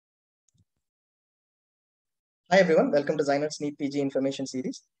Hi everyone, welcome to ZyNerd's NEET PG Information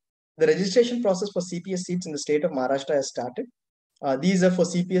Series. The registration process for CPS seats in the state of Maharashtra has started. These are for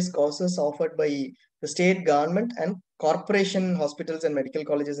CPS courses offered by the state government and corporation hospitals and medical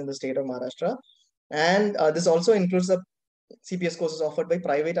colleges in the state of Maharashtra. And this also includes the CPS courses offered by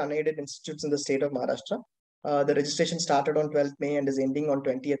private unaided institutes in the state of Maharashtra. The registration started on 12th May and is ending on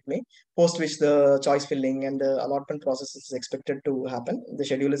 20th May, post which the choice filling and the allotment process is expected to happen. The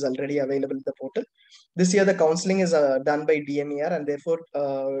schedule is already available in the portal. This year, the counseling is done by DMER, and therefore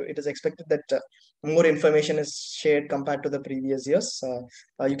it is expected that more information is shared compared to the previous years.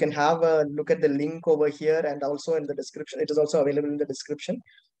 You can have a look at the link over here and also in the description. It is also available in the description.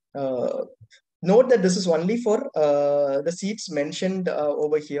 Note that this is only for the seats mentioned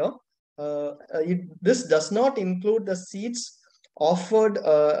over here. This does not include the seats offered,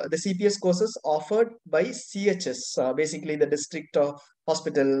 the CPS courses offered by CHS, basically the district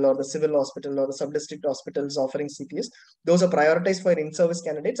hospital or the civil hospital or the sub-district hospitals offering CPS. Those are prioritized for in-service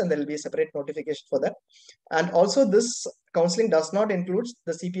candidates and there will be a separate notification for that. And also this counseling does not include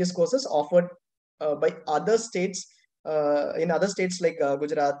the CPS courses offered by other states, in other states like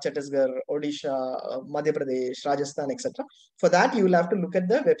Gujarat, Chhattisgarh, Odisha, Madhya Pradesh, Rajasthan, etc. For that, you will have to look at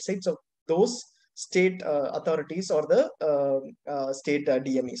the websites of those state authorities or the state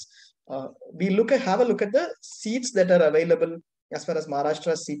DMEs. Have a look at the seats that are available as far as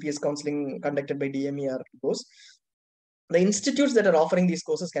Maharashtra's CPS counseling conducted by DMER goes. The institutes that are offering these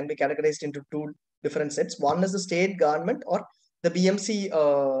courses can be categorized into two different sets. One is the state government or the BMC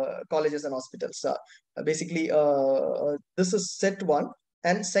colleges and hospitals. Basically, this is set one.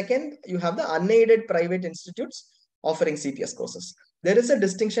 And second, you have the unaided private institutes offering CPS courses. There is a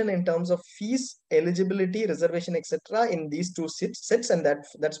distinction in terms of fees, eligibility, reservation, etc. in these two sets, and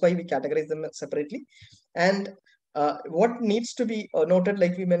that's why we categorize them separately. And what needs to be noted,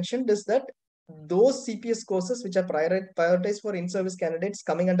 like we mentioned, is that those CPS courses which are prioritized for in-service candidates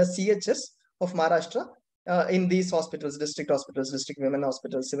coming under CHS of Maharashtra, in these hospitals, district women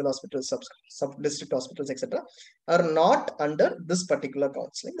hospitals, civil hospitals, sub-district hospitals, etc., are not under this particular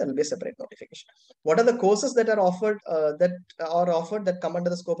counseling. There will be a separate notification. What are the courses that are offered that come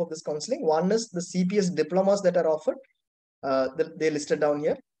under the scope of this counseling? One is the CPS diplomas that are offered. They're listed down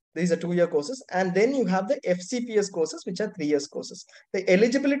here. These are 2-year courses. And then you have the FCPS courses, which are 3-year courses. The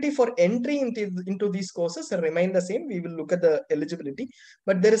eligibility for entry into these courses remain the same. We will look at the eligibility.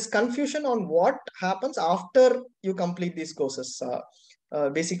 But there is confusion on what happens after you complete these courses.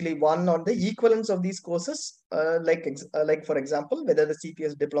 Basically, one on the equivalence of these courses, like for example, whether the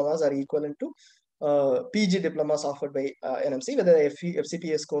CPS diplomas are equivalent to PG diplomas offered by NMC, whether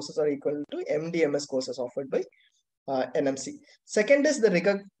FCPS courses are equivalent to MDMS courses offered by NMC. Second is the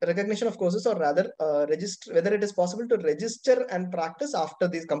recognition of courses, or rather whether it is possible to register and practice after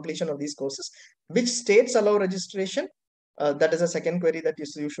the completion of these courses. Which states allow registration? That is a second query that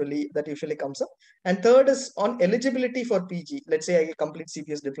usually comes up. And third is on eligibility for PG. Let's say I complete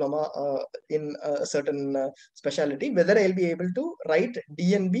CPS diploma in a certain specialty, whether I'll be able to write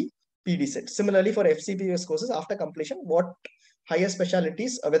DNB PD set. Similarly, for FCPS courses, after completion, what higher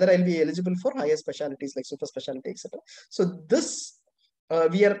specialties, whether I'll be eligible for higher specialties like super specialty, etc. So this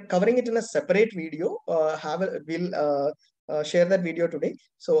we are covering it in a separate video. We'll share that video today.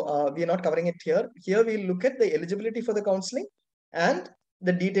 So we are not covering it here. Here we'll look at the eligibility for the counseling and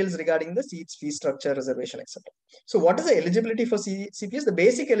the details regarding the seats, fee structure, reservation, etc. So what is the eligibility for CPS? The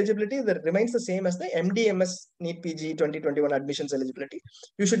basic eligibility that remains the same as the MDMS NEET PG 2021 admissions eligibility.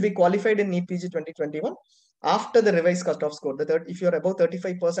 You should be qualified in NEET PG 2021 after the revised cutoff score. If you're above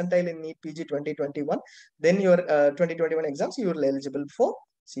 35 percentile in NEET PG 2021, then your 2021 exams, you are eligible for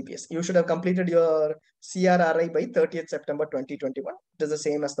CPS. You should have completed your CRRI by 30th September 2021. It is the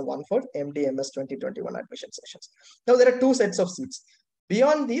same as the one for MDMS 2021 admission sessions. Now, there are two sets of seats.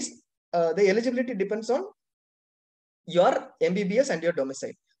 Beyond these, the eligibility depends on your MBBS and your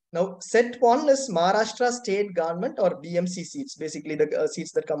domicile. Now, set one is Maharashtra state government or BMC seats, basically the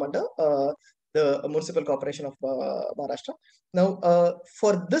seats that come under the Municipal Corporation of Maharashtra. Now,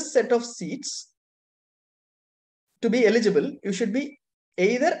 for this set of seats, to be eligible, you should be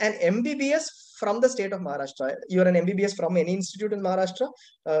either an MBBS from the state of Maharashtra. You are an MBBS from any institute in Maharashtra,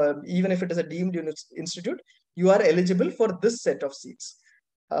 even if it is a deemed institute, you are eligible for this set of seats.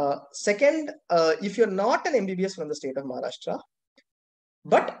 Second, if you're not an MBBS from the state of Maharashtra,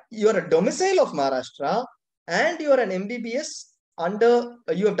 but you are a domicile of Maharashtra and you are an MBBS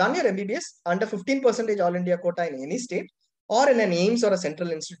you have done your MBBS under 15% All India quota in any state or in an AIIMS or a central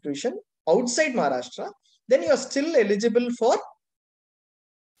institution outside Maharashtra, then you are still eligible for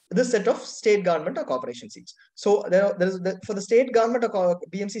this set of state government or corporation seats. So for the state government or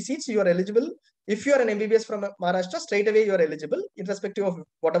BMC seats, you are eligible. If you are an MBBS from Maharashtra, straight away you are eligible, irrespective of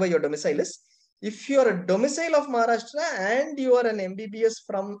whatever your domicile is. If you are a domicile of Maharashtra and you are an MBBS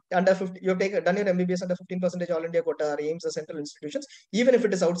from under 50, you have done your MBBS under 15% All India quota or AIIMS or central institutions, even if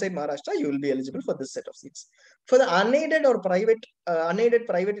it is outside Maharashtra, you will be eligible for this set of seats. For the unaided or unaided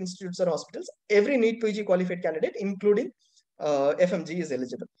private institutes or hospitals, every NEET PG qualified candidate, including FMG, is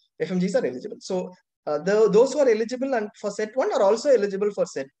eligible. FMGs are eligible. So those who are eligible and for set 1 are also eligible for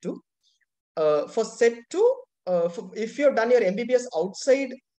set 2. For set 2, if you have done your MBBS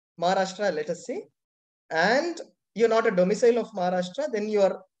outside Maharashtra, let us say, and you're not a domicile of Maharashtra, then you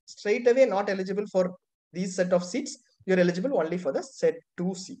are straight away not eligible for these set of seats. You're eligible only for the set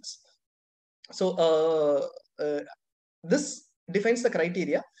 2 seats. So this defines the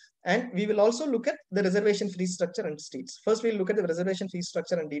criteria. And we will also look at the reservation fee structure and states. First, we'll look at the reservation fee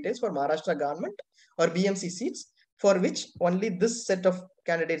structure and details for Maharashtra government or BMC seats, for which only this set of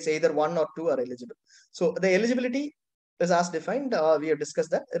candidates, either 1 or 2, are eligible. So the eligibility is as defined. We have discussed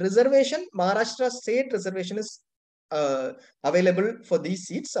that. Reservation, Maharashtra state reservation is available for these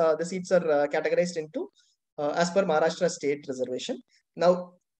seats. The seats are categorized into as per Maharashtra state reservation.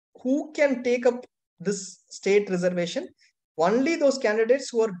 Now, who can take up this state reservation? Only those candidates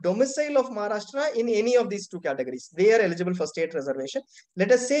who are domicile of Maharashtra in any of these 2 categories, they are eligible for state reservation.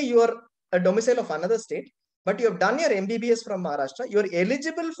 Let us say you are a domicile of another state, but you have done your MBBS from Maharashtra. You are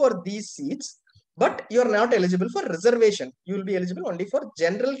eligible for these seats, but you are not eligible for reservation. You will be eligible only for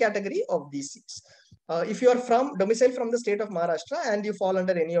general category of these seats. If you are from domicile from the state of Maharashtra and you fall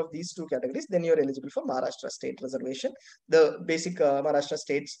under any of these 2 categories, then you are eligible for Maharashtra state reservation. The basic Maharashtra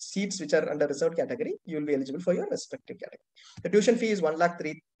state seats which are under reserved category, you will be eligible for your respective category. The tuition fee is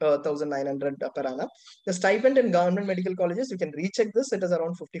 1,03,900 per annum. The stipend in government medical colleges, you can recheck this. It is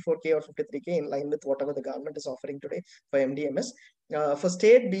around 54K or 53K, in line with whatever the government is offering today for MDMS. For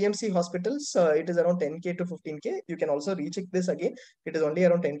state BMC hospitals, it is around 10K to 15K. You can also recheck this again. It is only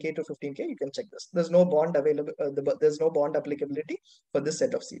around 10K to 15K. You can check this. There's no bond available. There's no bond applicability for this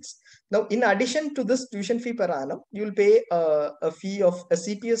set of seats. Now, in addition to this tuition fee per annum, you will pay a fee of a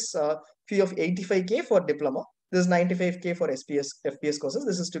CPS fee of 85K for diploma. This is 95K for FPS courses.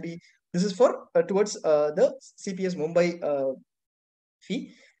 This is for towards the CPS Mumbai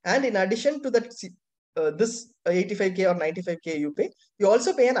fee. And in addition to that, this 85K or 95K you pay, you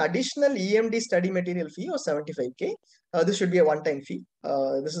also pay an additional EMD study material fee of 75K. This should be a one-time fee.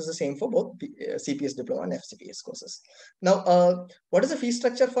 This is the same for both CPS diploma and FCPS courses. Now, what is the fee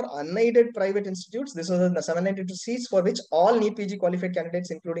structure for unaided private institutes? This was the 792 seats for which all NEET PG qualified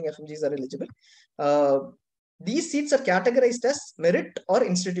candidates, including FMGs, are eligible. These seats are categorized as merit or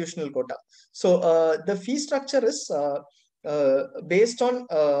institutional quota. So the fee structure is based on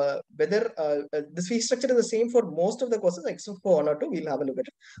whether this fee structure is the same for most of the courses except for 1 or 2. We'll have a look at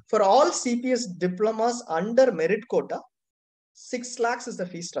it. For all CPS diplomas under merit quota, 6 lakhs is the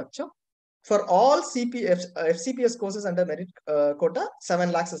fee structure. For all FCPS courses under merit quota,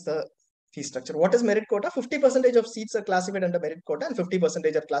 7 lakhs is the fee structure. What is merit quota? 50% of seats are classified under merit quota and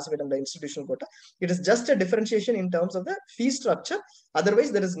 50% are classified under institutional quota. It is just a differentiation in terms of the fee structure.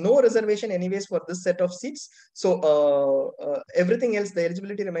 Otherwise, there is no reservation anyways for this set of seats. So everything else, the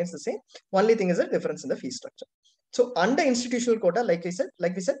eligibility remains the same. Only thing is a difference in the fee structure. So under institutional quota, like we said,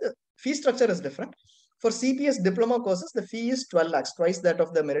 the fee structure is different. For CPS diploma courses, the fee is 12 lakhs, twice that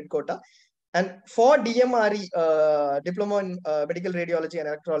of the merit quota. And for DMER, diploma in medical radiology and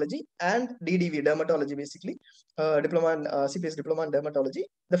electrology, and DDV, dermatology, basically, diploma in CPS diploma in dermatology,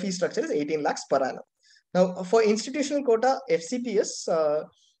 the fee structure is 18 lakhs per annum. Now, for institutional quota, FCPS,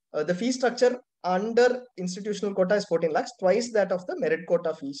 the fee structure under institutional quota is 14 lakhs, twice that of the merit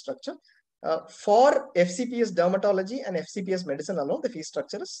quota fee structure. For FCPS dermatology and FCPS medicine alone, the fee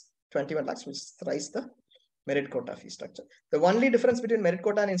structure is 21 lakhs, which is thrice the merit quota fee structure. The only difference between merit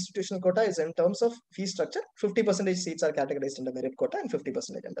quota and institutional quota is in terms of fee structure. 50% seats are categorized under merit quota and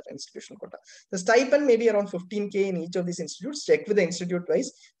 50% under institutional quota. The stipend may be around 15K in each of these institutes. Check with the institute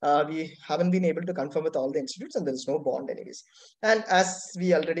wise. We haven't been able to confirm with all the institutes, and there is no bond anyways. And as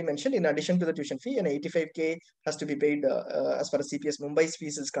we already mentioned, in addition to the tuition fee, an 85K has to be paid as far as CPS Mumbai's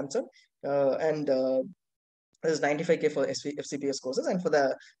fees is concerned. There's 95K for FCPS courses, and for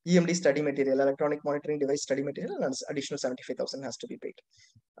the EMD study material, electronic monitoring device study material, and additional 75,000 has to be paid.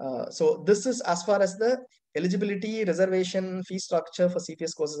 So this is as far as the eligibility, reservation, fee structure for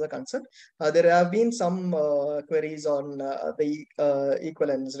CPS courses are concerned, there have been some queries on the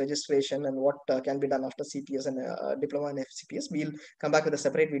equivalence, registration, and what can be done after CPS and diploma and FCPS. We'll come back with a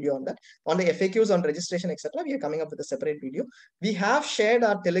separate video on that. On the FAQs on registration, etc., we are coming up with a separate video. We have shared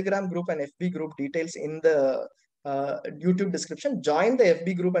our Telegram group and FB group details in the YouTube description. Join the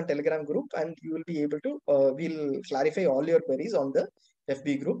FB group and Telegram group, and you will be able to, we'll clarify all your queries on the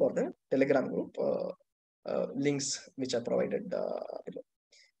FB group or the Telegram group links which are provided below.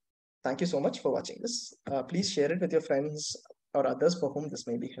 Thank you so much for watching this. Please share it with your friends or others for whom this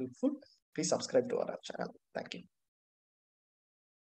may be helpful. Please subscribe to our channel. Thank you.